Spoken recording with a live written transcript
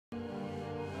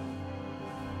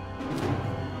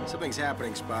Something's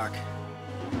happening, Spock.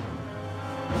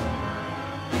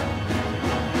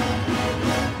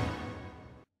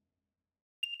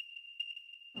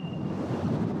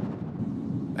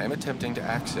 I am attempting to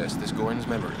access this Gorn's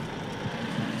memory.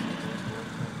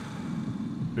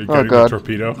 Are you getting the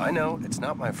torpedo? I know, it's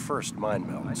not my first mind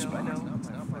meld. I know, it's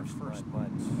not my first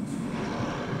mind meld.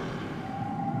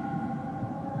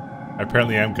 I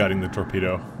apparently am gutting the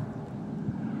torpedo.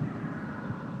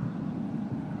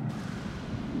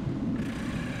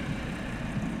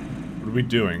 What are we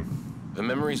doing? The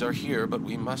memories are here, but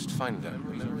we must find them.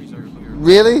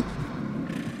 Really?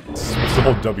 What's the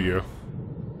whole W?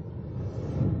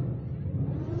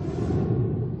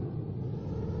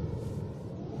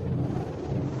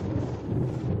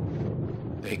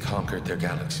 They conquered their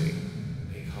galaxy.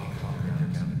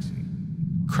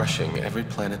 Crushing every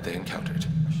planet they encountered.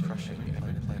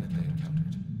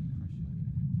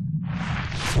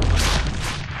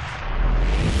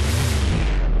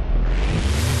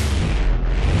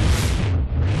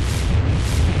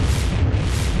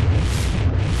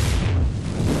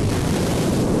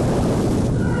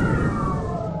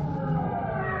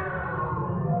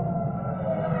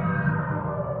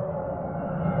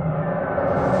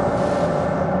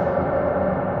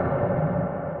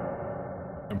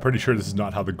 I'm pretty sure this is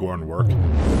not how the Gorn work.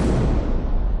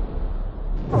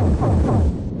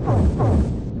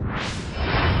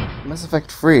 Mass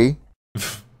Effect 3.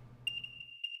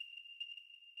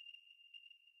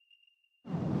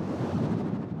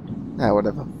 Ah,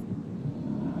 whatever.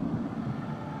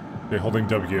 Okay, holding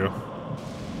W.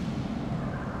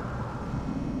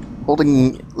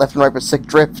 Holding left and right for sick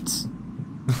drifts.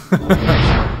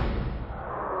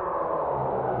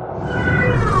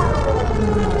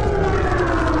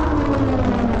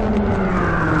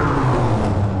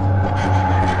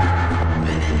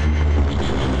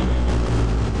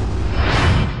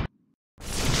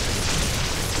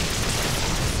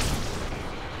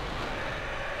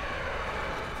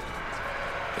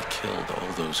 Killed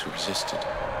all those who resisted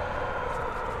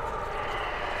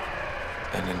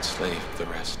and enslaved the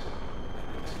rest.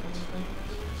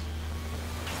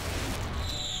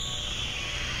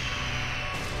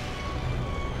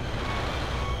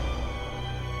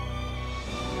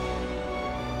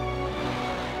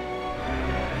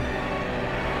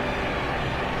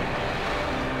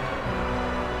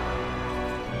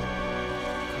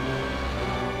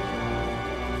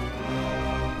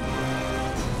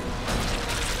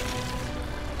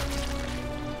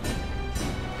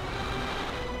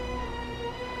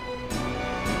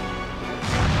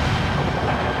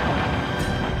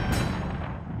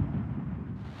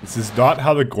 This is not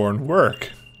how the Gorn work.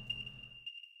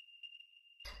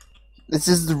 This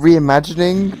is the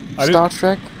reimagining Star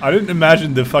Trek? I didn't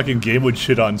imagine the fucking game would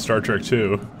shit on Star Trek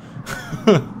 2.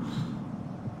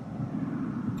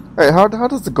 Alright, how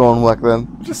does the Gorn work then?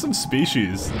 Just some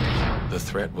species. The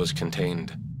threat was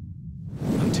contained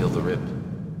until the rip.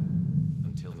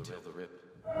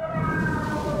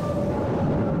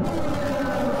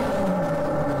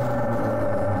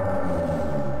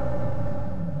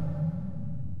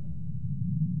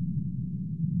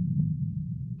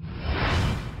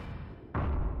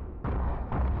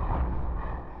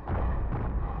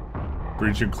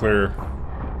 Breach and clear.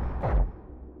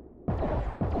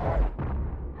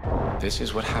 This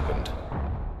is what happened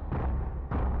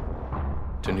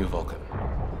to New Vulcan.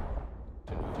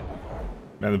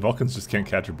 Man, the Vulcans just can't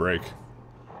catch a break.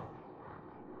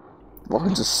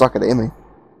 Vulcans just suck at aiming.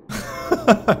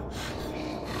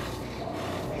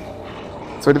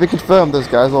 So to be confirmed, those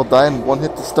guys all die in one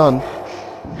hit to stun.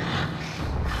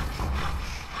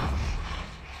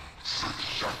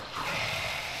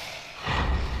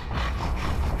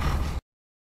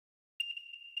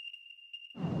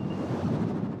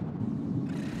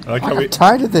 I like how I'm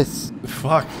tired of this.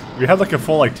 Fuck. We had like a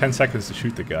full 10 seconds to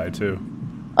shoot the guy too.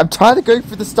 I'm tired of going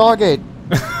through the Stargate.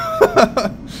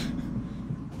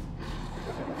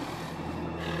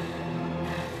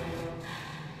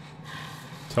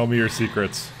 Tell me your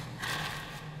secrets.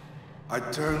 I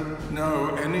don't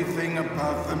know anything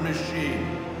about the machine.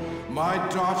 My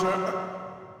daughter...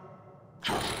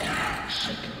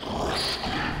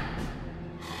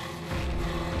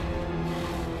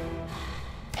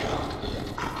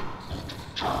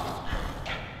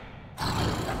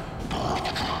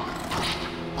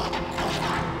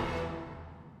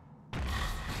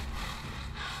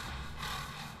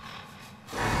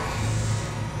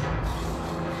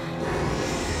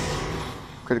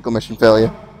 Critical mission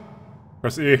failure.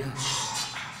 Press E.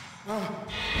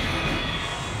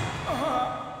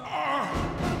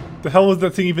 The hell does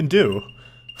that thing even do?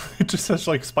 It just has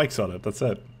spikes on it, that's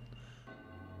it.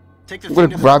 Take the I'm thing gonna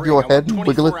to the grab brig. your I want head and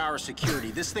wiggle it. 24-hour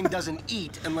security. This thing doesn't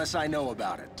eat unless I know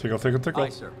about it. Tickle, tickle, tickle. Aye,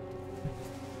 sir.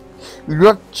 You do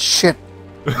not shit.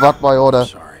 Not my order.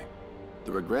 Sorry.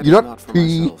 The regret You is don't not for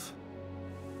pee. myself.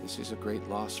 This is a great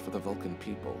loss for the Vulcan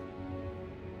people.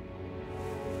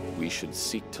 We should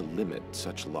seek to limit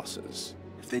such losses.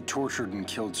 If they tortured and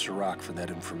killed Sirach for that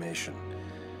information,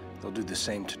 they'll do the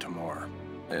same to Tamar.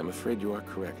 I am afraid you are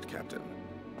correct, Captain.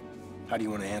 How do you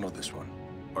want to handle this one?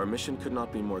 Our mission could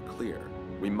not be more clear.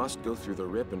 We must go through the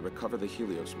rip and recover the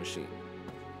Helios machine.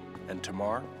 And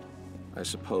Tamar? I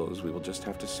suppose we will just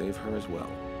have to save her as well.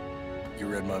 You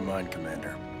read my mind,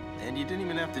 Commander. And you didn't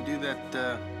even have to do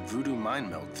that, voodoo mind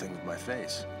meld thing with my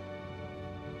face.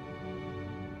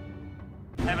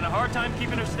 Having a hard time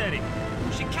keeping her steady.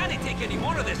 She can't take any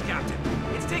more of this, Captain.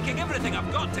 It's taking everything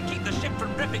I've got to keep the ship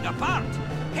from ripping apart.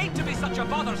 Hate to be such a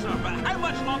bother, sir, but how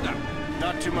much longer?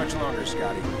 Not too much longer,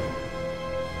 Scotty.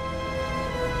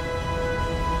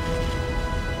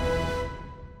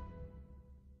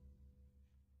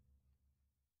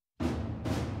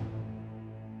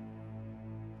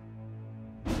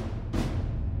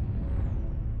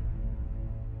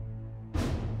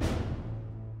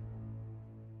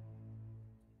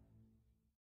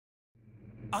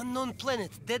 Unknown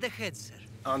planet, dead ahead, sir.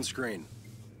 On screen.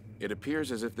 It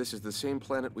appears as if this is the same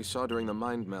planet we saw during the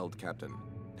mind meld, Captain.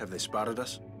 Have they spotted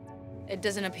us? It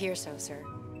doesn't appear so, sir.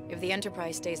 If the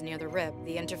Enterprise stays near the rip,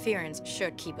 the interference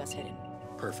should keep us hidden.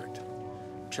 Perfect.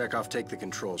 Chekhov, take the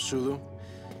control. Sulu,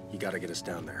 you gotta get us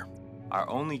down there. Our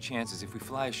only chance is if we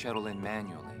fly a shuttle in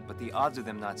manually, but the odds of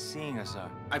them not seeing us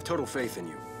are... I've total faith in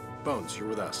you. Bones, you're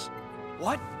with us.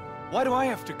 What? Why do I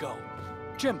have to go?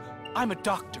 Jim, I'm a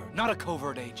doctor, not a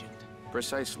covert agent.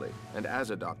 Precisely. And as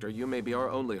a doctor, you may be our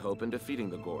only hope in defeating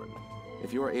the Gorn.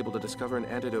 If you are able to discover an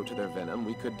antidote to their venom,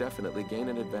 we could definitely gain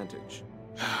an advantage.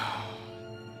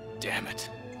 Damn it.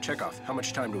 Chekhov, how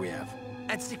much time do we have?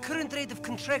 At the current rate of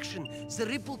contraction, the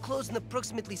rip will close in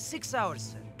approximately 6 hours,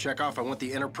 sir. Chekhov, I want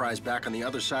the Enterprise back on the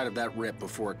other side of that rip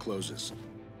before it closes.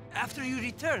 After you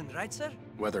return, right, sir?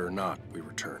 Whether or not we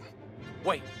return.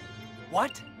 Wait,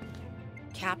 what?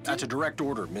 Captain? That's a direct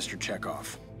order, Mr.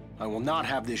 Chekhov. I will not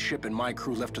have this ship and my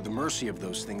crew left to the mercy of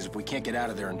those things if we can't get out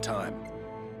of there in time.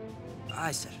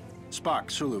 Aye, sir. Spock,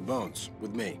 Sulu, Bones,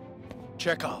 with me.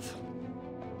 Chekhov.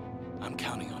 I'm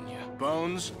counting on you.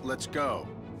 Bones, let's go.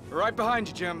 Right behind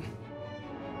you, Jim.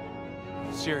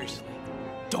 Seriously,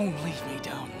 don't leave me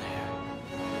down there.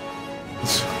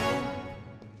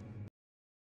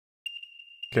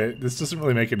 Okay, this doesn't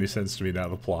really make any sense to me now,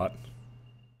 the plot.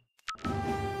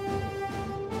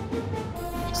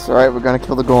 It's alright, we're gonna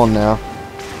kill the Gorn now.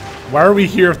 Why are we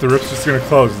here if the rip's just gonna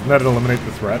close? Doesn't that eliminate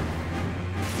the threat?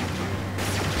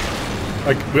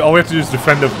 Like, all we have to do is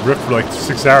defend the rip for like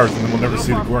 6 hours and then we'll never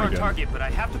see the Gorn again. Target, but I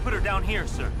have to put her down here,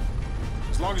 sir.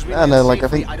 As long as we I know, land like, I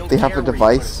safely, think don't they have care the where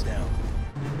you put device. us down.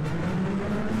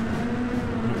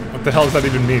 What the hell does that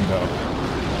even mean, though?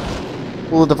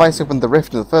 Well, the device opened the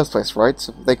rift in the first place, right?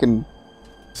 So they can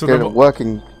So get they're- it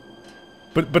working.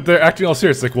 But they're acting all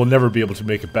serious, like we'll never be able to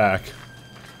make it back.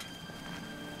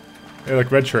 They're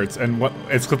like red shirts, and what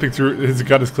it's clipping through. His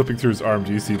gun is clipping through his arm.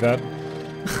 Do you see that?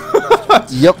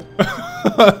 Yep.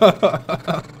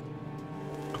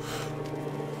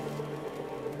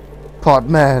 Pod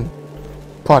man.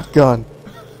 Pod gun.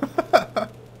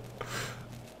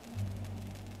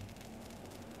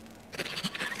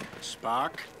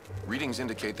 Spock? Readings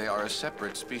indicate they are a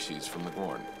separate species from the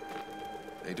Gorn.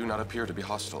 They do not appear to be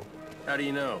hostile. How do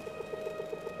you know?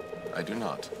 I do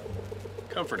not.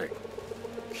 Comforting.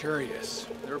 Curious.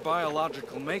 Their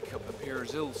biological makeup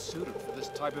appears ill-suited for this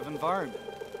type of environment.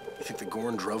 You think the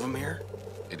Gorn drove him here?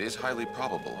 It is highly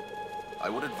probable. I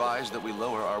would advise that we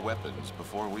lower our weapons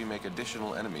before we make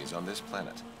additional enemies on this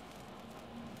planet.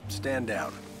 Stand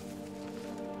down.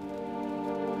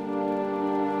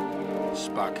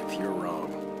 Spock, if you're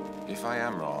wrong. If I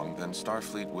am wrong, then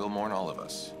Starfleet will mourn all of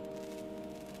us.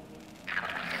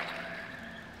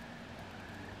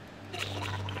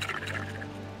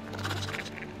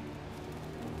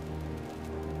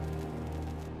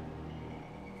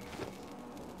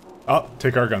 Oh,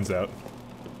 take our guns out.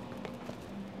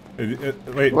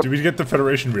 Wait, did we get the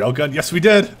Federation railgun? Yes, we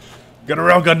did! Got a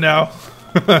railgun now!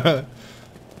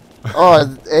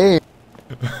 Oh, hey.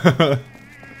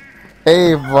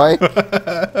 Hey, Mike.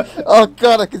 Oh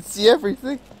god, I can see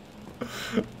everything.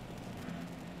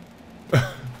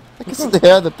 I can see the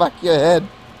hair on the back of your head.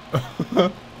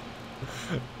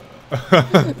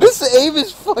 This aim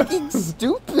is fucking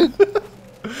stupid.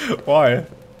 Why?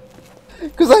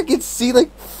 Because I can see,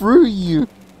 like, through you.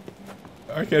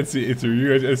 I can't see it through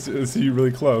you. I see you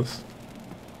really close.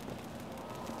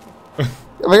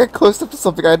 If I get close up to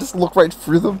something, I just look right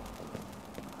through them.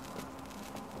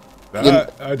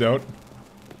 I don't.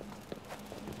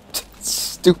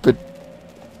 Stupid.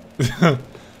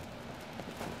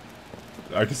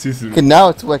 I can see through. Okay, now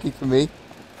it's working for me.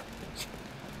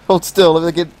 Hold still.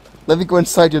 Let me go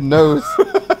inside your nose.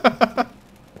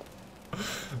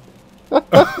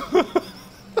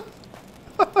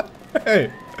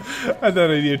 Hey, I had that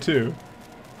idea too.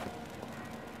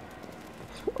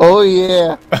 Oh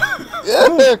yeah.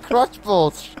 Yeah, crotch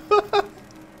balls.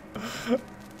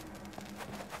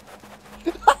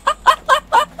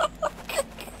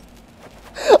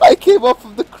 I came up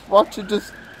from the crotch and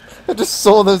just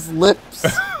saw those lips.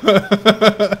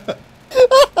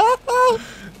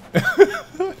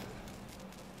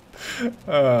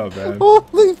 Oh man.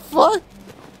 Holy fuck.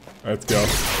 Let's go.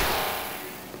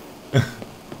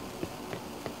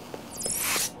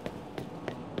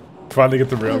 Finally get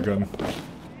the railgun.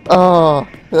 Oh, I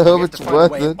hope We have it's to find a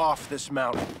worth way it. off this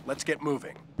mountain. Let's get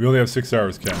moving. We only have 6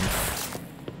 hours, Ken.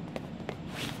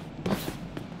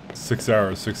 6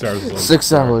 hours. 6 hours is all.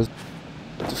 6 hours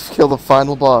to kill the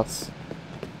final boss.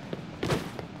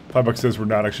 $5 says we're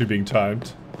not actually being timed.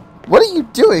 What are you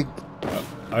doing?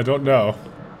 I don't know.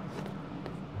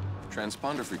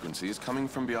 Transponder frequency is coming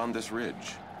from beyond this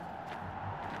ridge.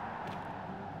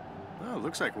 Oh,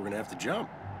 looks like we're gonna have to jump.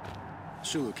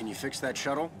 Sulu, can you fix that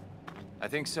shuttle? I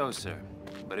think so, sir.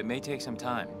 But it may take some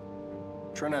time.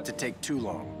 Try not to take too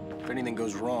long. If anything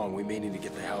goes wrong, we may need to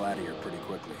get the hell out of here pretty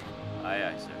quickly. Aye,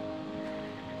 aye, sir.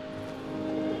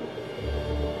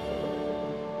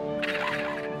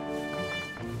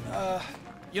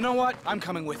 You know what? I'm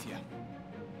coming with you.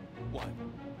 What?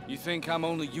 You think I'm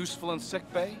only useful in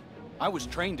sickbay? I was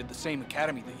trained at the same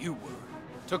academy that you were.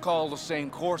 Took all the same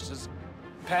courses.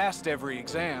 Passed every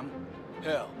exam.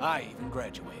 Hell, I even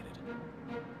graduated.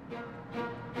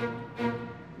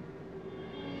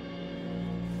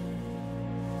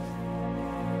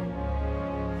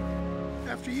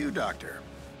 After you, Doctor.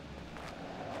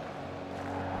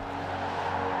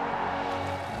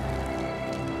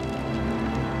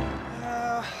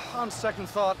 On second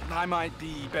thought, I might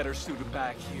be better suited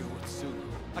back here with Sulu.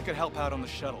 I could help out on the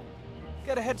shuttle.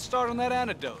 Get a head start on that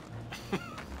antidote.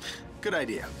 Good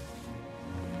idea.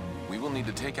 We will need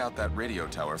to take out that radio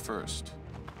tower first.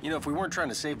 You know, if we weren't trying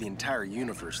to save the entire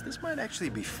universe, this might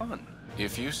actually be fun.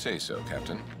 If you say so,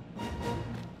 Captain.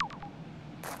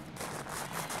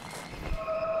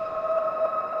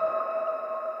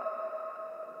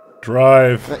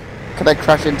 Drive. Can I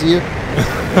crash into you?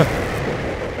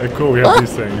 Hey, cool, we have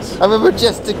these things. I'm a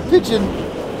majestic pigeon.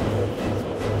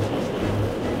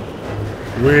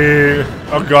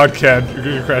 Oh god, Ken, you're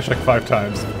gonna crash like 5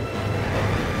 times.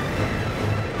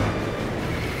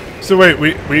 So wait,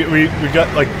 we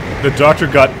got like the doctor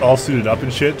got all suited up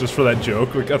and shit just for that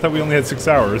joke. Like I thought we only had 6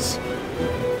 hours.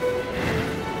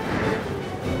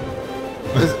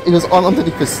 It was on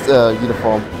underneath his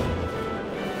uniform.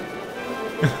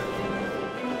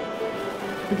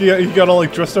 He got all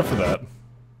like dressed up for that.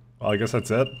 Well, I guess that's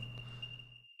it.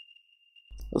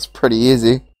 That's pretty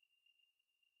easy.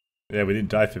 Yeah, we didn't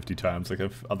die 50 times like the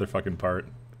other fucking part.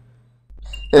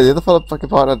 Yeah, the other fucking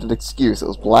part had an excuse. It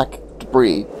was black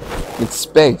debris in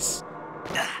space.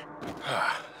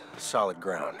 Solid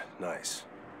ground. Nice.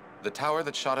 The tower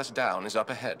that shot us down is up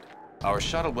ahead. Our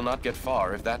shuttle will not get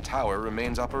far if that tower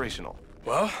remains operational.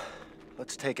 Well,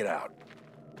 let's take it out.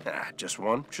 Just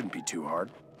one. Shouldn't be too hard.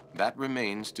 That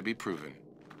remains to be proven.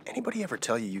 Anybody ever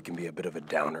tell you can be a bit of a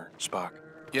downer, Spock?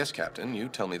 Yes, Captain, you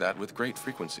tell me that with great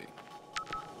frequency.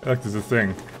 Like there's a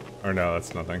thing. Or no,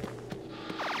 that's nothing.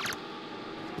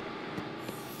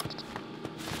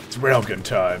 It's railgun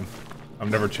time. I'm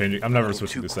never changing. I'm never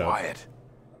switching this out. Quiet.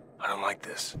 I don't like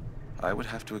this. I would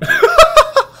have to agree.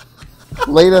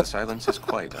 Later. The silence is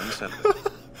quite unsettling.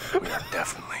 We are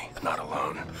definitely not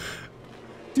alone.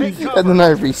 And then I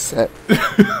reset.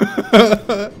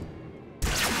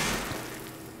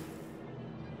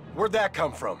 Where'd that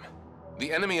come from?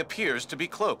 The enemy appears to be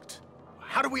cloaked.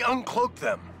 How do we uncloak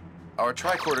them? Our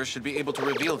tricorders should be able to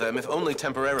reveal them, if only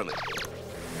temporarily.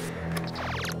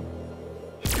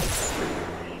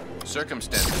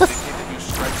 Circumstances dictate that you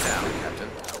strike down, Captain.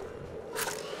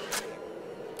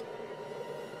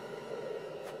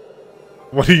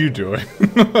 What are you doing?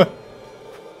 Are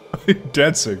you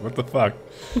dancing? What the fuck?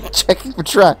 Checking for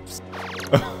traps.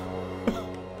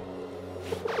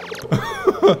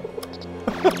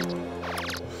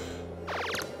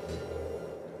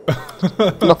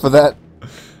 Enough of that.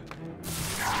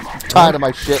 I'm tired of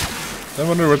my shit. I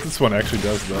wonder what this one actually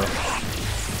does, though.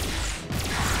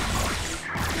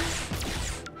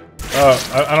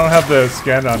 I don't have the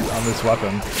scan on this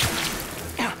weapon.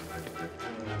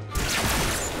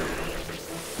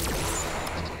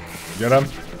 Get him?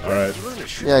 Alright.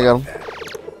 Yeah, I got him.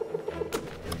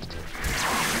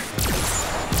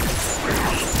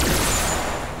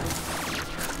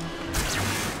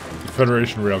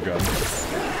 Federation railgun.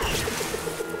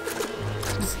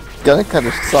 This gun kind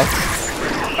of sucks.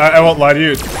 I won't lie to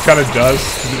you, it kind of does.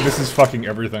 This is fucking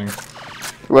everything.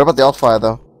 What about the alt-fire,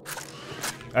 though?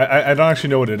 I don't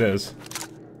actually know what it is.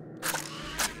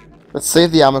 Let's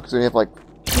save the ammo because we have, like,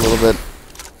 a little bit.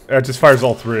 It just fires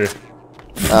all three.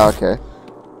 Oh, okay.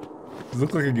 Does it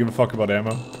look like I give a fuck about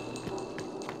ammo?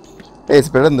 Hey, it's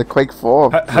better than the Quake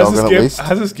 4. How's at least.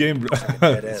 this game...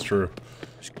 That's true.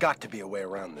 There's got to be a way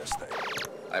around this thing.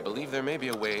 I believe there may be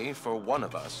a way for one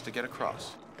of us to get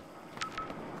across.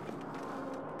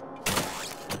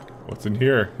 What's in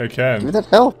here? Hey, Ken. Give me that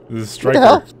help. This is Give me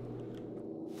that Striker.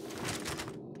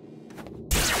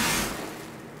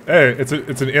 Hey,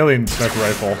 it's an alien sniper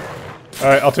rifle.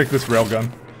 Alright, I'll take this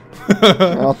railgun.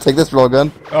 I'll take this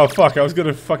railgun. Oh fuck, I was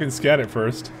gonna fucking scan it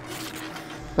first.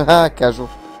 Haha, casual.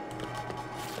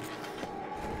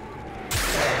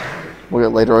 We'll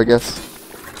get later, I guess.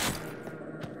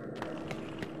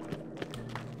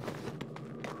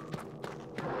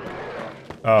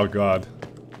 Oh god.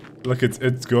 Look,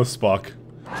 it's Ghost Spock.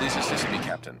 Please assist me,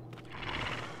 Captain.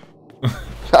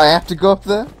 I have to go up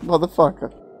there?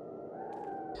 Motherfucker.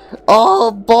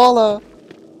 Oh, baller!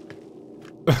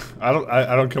 I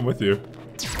don't come with you.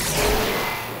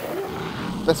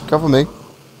 Just cover me.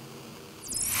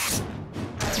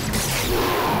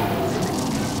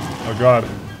 Oh god.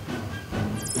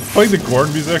 It's playing the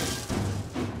Gordon music?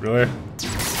 Really?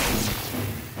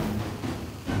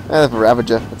 I have a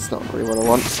Ravager. That's not really what I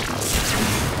want.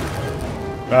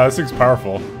 This thing's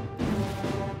powerful.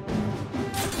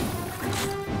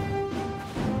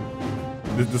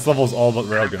 This level is all about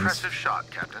railguns. Impressive shot,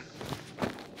 Captain.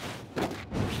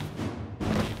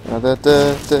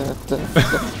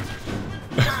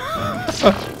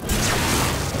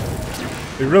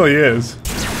 It really is.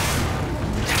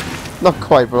 Not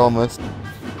quite, but almost.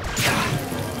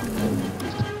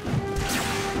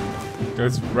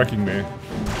 It's wrecking me.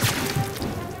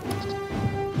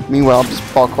 Meanwhile, I'm just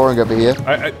parkouring over here.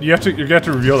 You have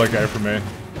to reveal that guy for me.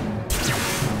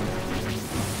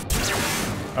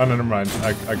 Oh no, never mind.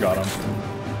 I got him.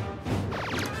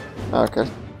 Okay.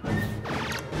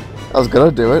 I was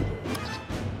gonna do it.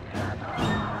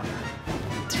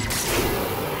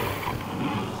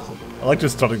 I like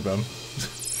just stunning them.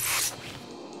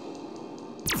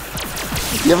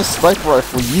 If you have a sniper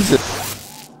rifle, use it.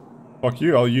 Fuck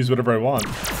you, I'll use whatever I want.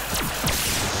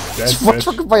 Dead What's bitch.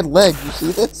 wrong with my leg? You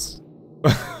see this?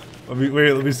 Let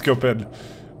me scope in.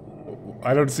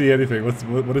 I don't see anything.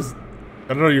 What is...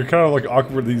 I don't know, you're kind of like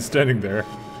awkwardly standing there.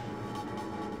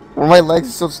 Well, my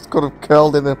legs are just kind of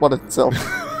curled in upon itself.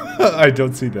 I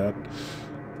don't see that.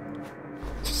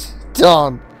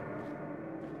 Darn.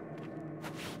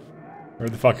 Hurry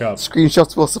the fuck up.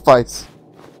 Screenshots will suffice.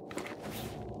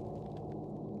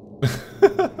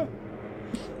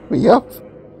 Yup.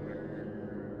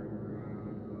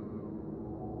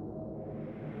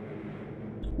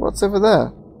 What's over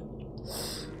there?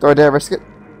 Do I dare risk it?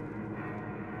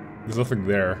 There's nothing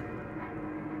there.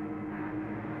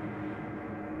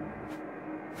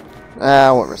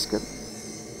 I won't risk it.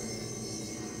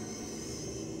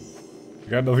 I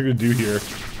got nothing to do here.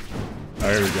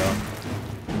 Oh, here we go.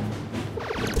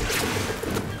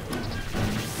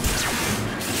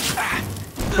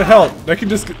 What the hell? They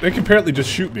can apparently just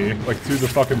shoot me, like, through the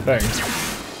fucking thing.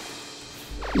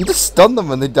 You just stun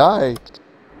them and they die.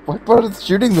 Why bother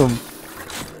shooting them?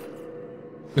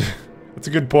 That's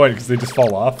a good point, because they just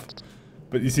fall off.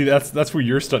 But you see, that's where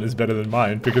your stun is better than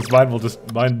mine, because mine will just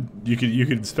you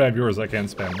can spam yours, I can't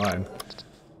spam mine.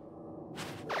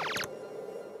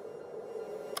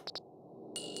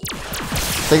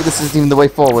 I think this isn't even the way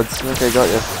forwards. Okay, got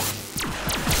you.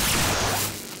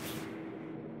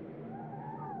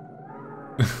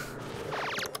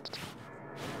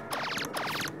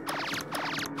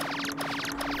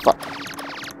 Fuck.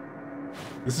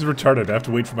 This is retarded. I have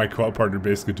to wait for my co-op partner to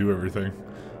basically do everything.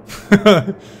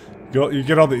 You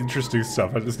get all the interesting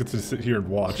stuff. I just get to sit here and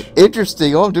watch.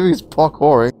 Interesting. All I'm doing is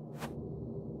parkouring.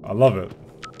 I love it.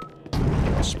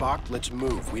 Spock, let's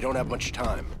move. We don't have much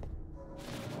time.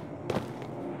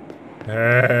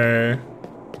 Hey.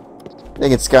 I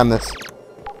can scan this.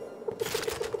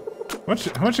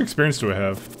 How much experience do I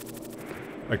have?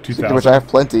 Like 2,000? Which I have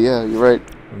plenty, yeah, you're right.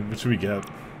 What should we get?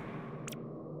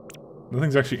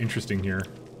 Nothing's actually interesting here.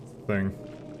 Thing.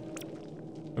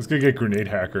 Let's go get Grenade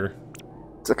Hacker.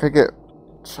 It's like I get...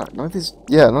 None of these...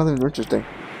 Yeah, none of them are interesting.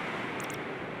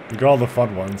 We got all the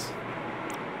fun ones.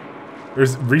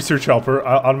 There's Research Helper.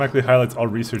 Automatically highlights all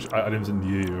research items in the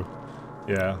UU.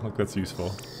 Yeah, look, that's useful.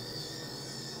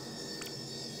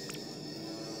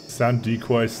 Sound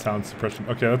decoy, sound suppression.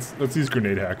 Okay, let's use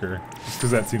grenade hacker, just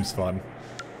because that seems fun.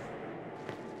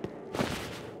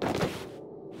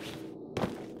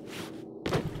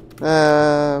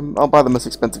 I'll buy the most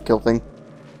expensive kill thing.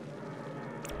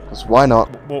 Cause why not?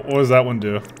 What does that one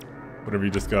do? Whatever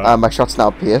you just got. My shot's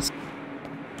now pierced.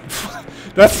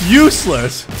 That's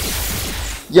useless.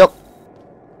 Yep.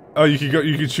 Oh, you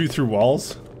could shoot through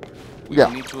walls. We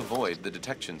Yeah. need to avoid the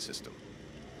detection system.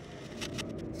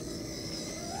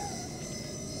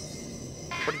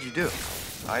 What did you do?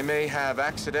 I may have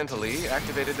accidentally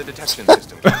activated the detection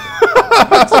system. You do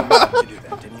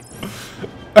that, didn't you?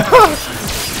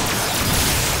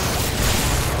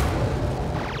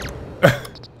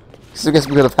 So I guess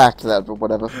we could have hacked that, but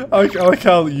whatever. I like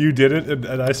how you did it,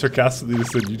 and I sarcastically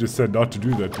just said, you just said not to do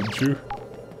that, didn't you?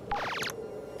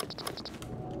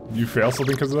 You fail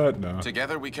something because of that? No.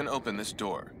 Together we can open this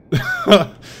door. You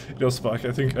know, Spock,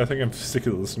 I think I'm sick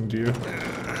of listening to you.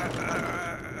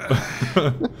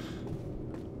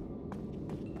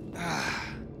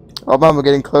 Oh man, we're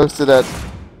getting close to that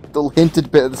little hinted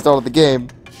bit at the start of the game.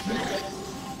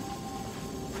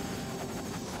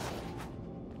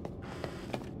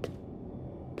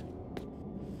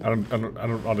 I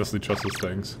don't honestly trust those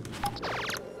things.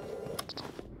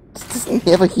 This doesn't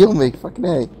ever heal me, fucking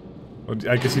A. Well,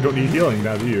 I guess you don't need healing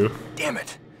now, do you? Damn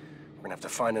it. We're gonna have to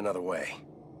find another way.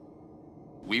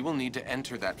 We will need to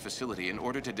enter that facility in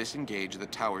order to disengage the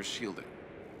tower's shielding.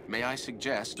 May I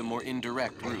suggest a more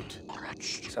indirect route?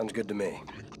 Sounds good to me.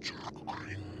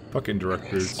 Fucking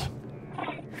direct routes.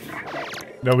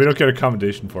 No, we don't get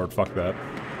accommodation for it. Fuck that.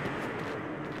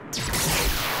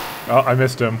 Oh, I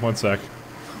missed him. 1 sec.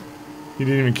 He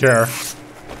didn't even care.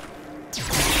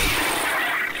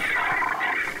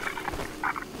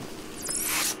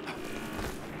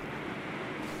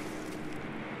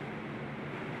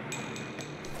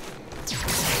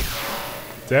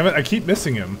 Damn it, I keep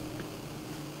missing him.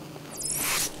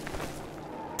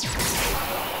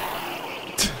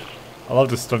 I love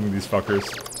just stunning these fuckers.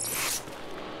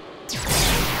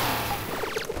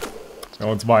 That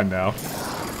one's mine now.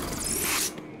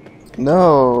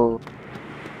 No.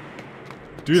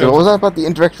 Dude, So what was that about the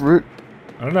indirect route?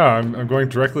 I don't know, I'm going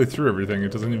directly through everything,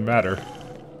 it doesn't even matter.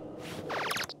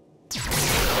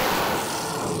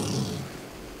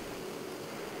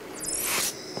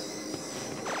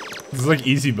 This is like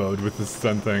easy mode with this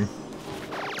stun thing.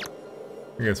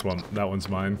 I guess that one's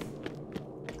mine.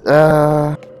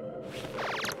 Huh.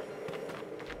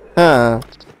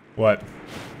 What?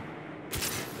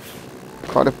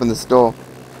 Can't open this door.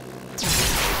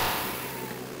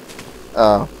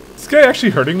 Oh. This guy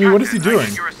actually hurting me? What is he I doing?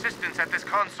 need your assistance at this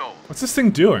console. What's this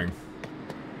thing doing?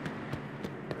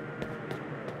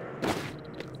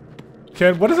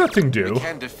 Ken, what does that thing do? We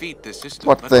can defeat this system,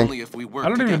 What but thing? only if we work I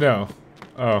don't even together. know.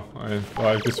 Oh, well,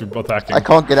 I guess we're both hacking. I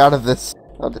can't get out of this.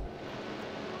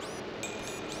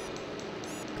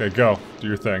 Okay, go. Do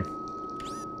your thing.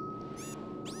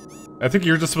 I think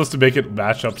you're just supposed to make it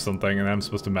match up something, and I'm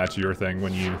supposed to match your thing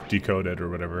when you decode it or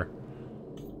whatever.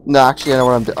 No, actually, I know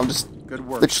what I'm doing. I'm just Good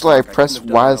work. literally I Spock. press couldn't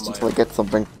have done it Y on my until I own. get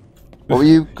something. What were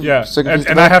you? Yeah, so confused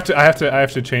and I about?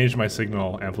 have to change my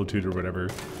signal amplitude or whatever,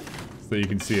 so that you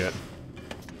can see it.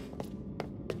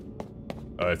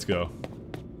 Oh, let's go.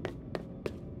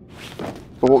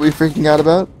 But what were you freaking out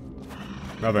about?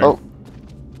 Nothing. Oh.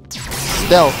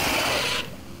 Stealth.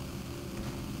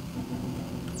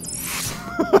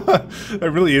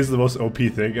 That really is the most OP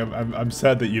thing. I'm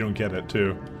sad that you don't get it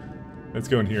too. Let's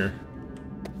go in here.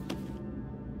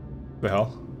 The hell?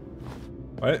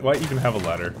 Why even have a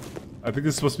ladder? I think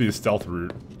this is supposed to be a stealth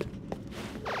route.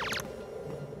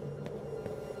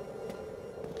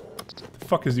 The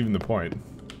fuck is even the point?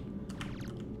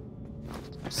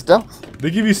 Stealth. They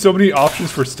give you so many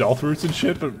options for stealth routes and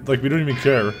shit, but like we don't even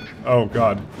care. Oh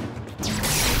god.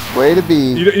 Way to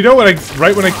be. You know when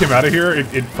right when I came out of here, it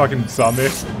fucking saw me.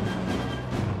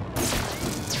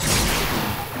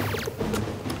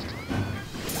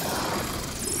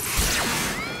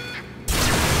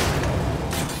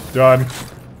 Done.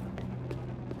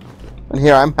 And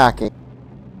here I'm hacking.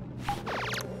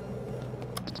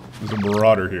 There's a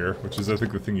marauder here, which is I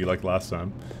think the thing you liked last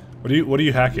time. What are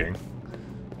you hacking?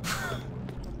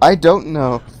 I don't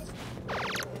know.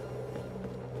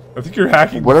 I think you're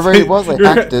hacking. Whatever it was, I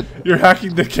hacked it. You're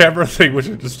hacking the camera thing, which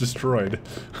I just destroyed.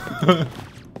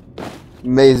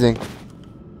 Amazing.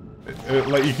 It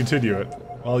let you continue it.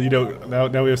 Well, you know,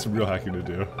 now we have some real hacking to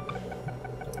do.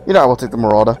 You know, I will take the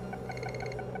Marauder.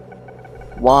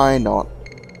 Why not?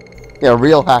 Yeah,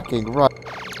 real hacking, right?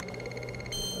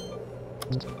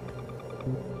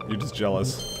 You're just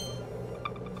jealous.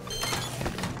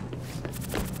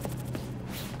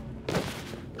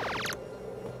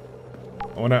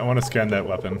 want to scan that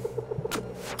weapon.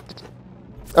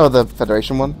 Oh, the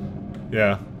Federation one?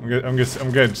 Yeah, I'm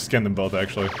gonna scan them both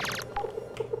actually.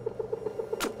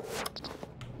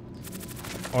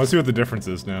 I want to see what the difference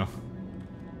is now.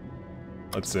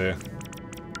 Let's see.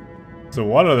 So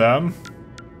one of them,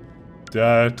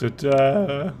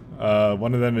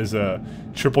 one of them is a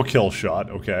triple kill shot.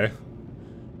 Okay,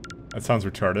 that sounds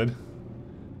retarded.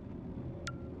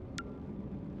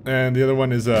 And the other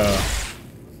one is a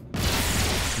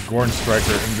Gorn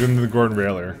Striker, and then the Gorn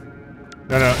Railer.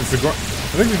 No, it's the Gorn.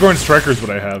 I think the Gorn Striker is what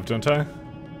I have, don't I?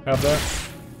 Have that?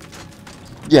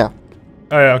 Yeah.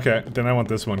 Oh yeah, okay. Then I want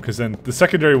this one, because then the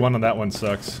secondary one on that one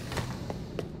sucks.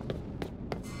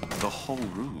 The whole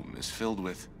room is filled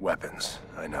with Weapons,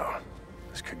 I know.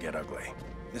 This could get ugly.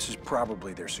 This is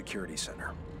probably their security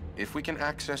center. If we can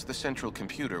access the central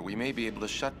computer, we may be able to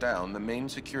shut down the main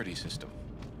security system.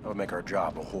 That would make our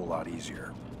job a whole lot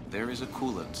easier. There is a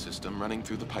coolant system running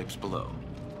through the pipes below.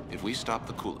 If we stop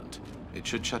the coolant, it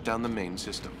should shut down the main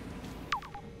system.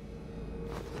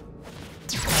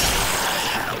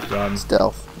 Done.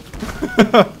 Stealth.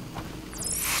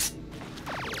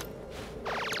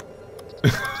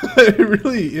 It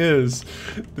really is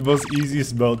the most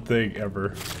easiest mode thing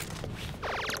ever.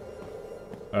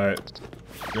 Alright.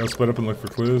 You wanna split up and look for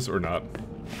clues, or not?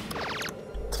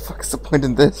 What the fuck is the point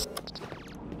in this?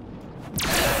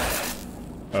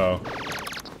 Oh.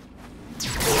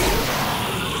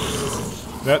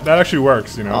 That actually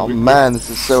works, you know? Oh man, this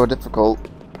is so difficult.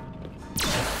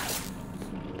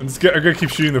 I'm gonna keep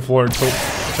shooting the floor until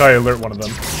I alert one of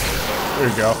them. There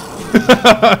you go.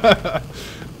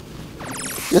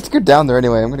 You have to go down there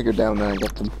anyway. I'm gonna go down there and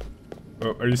get them.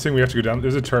 Oh, are you saying we have to go down?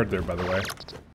 There's a turret there, by the way.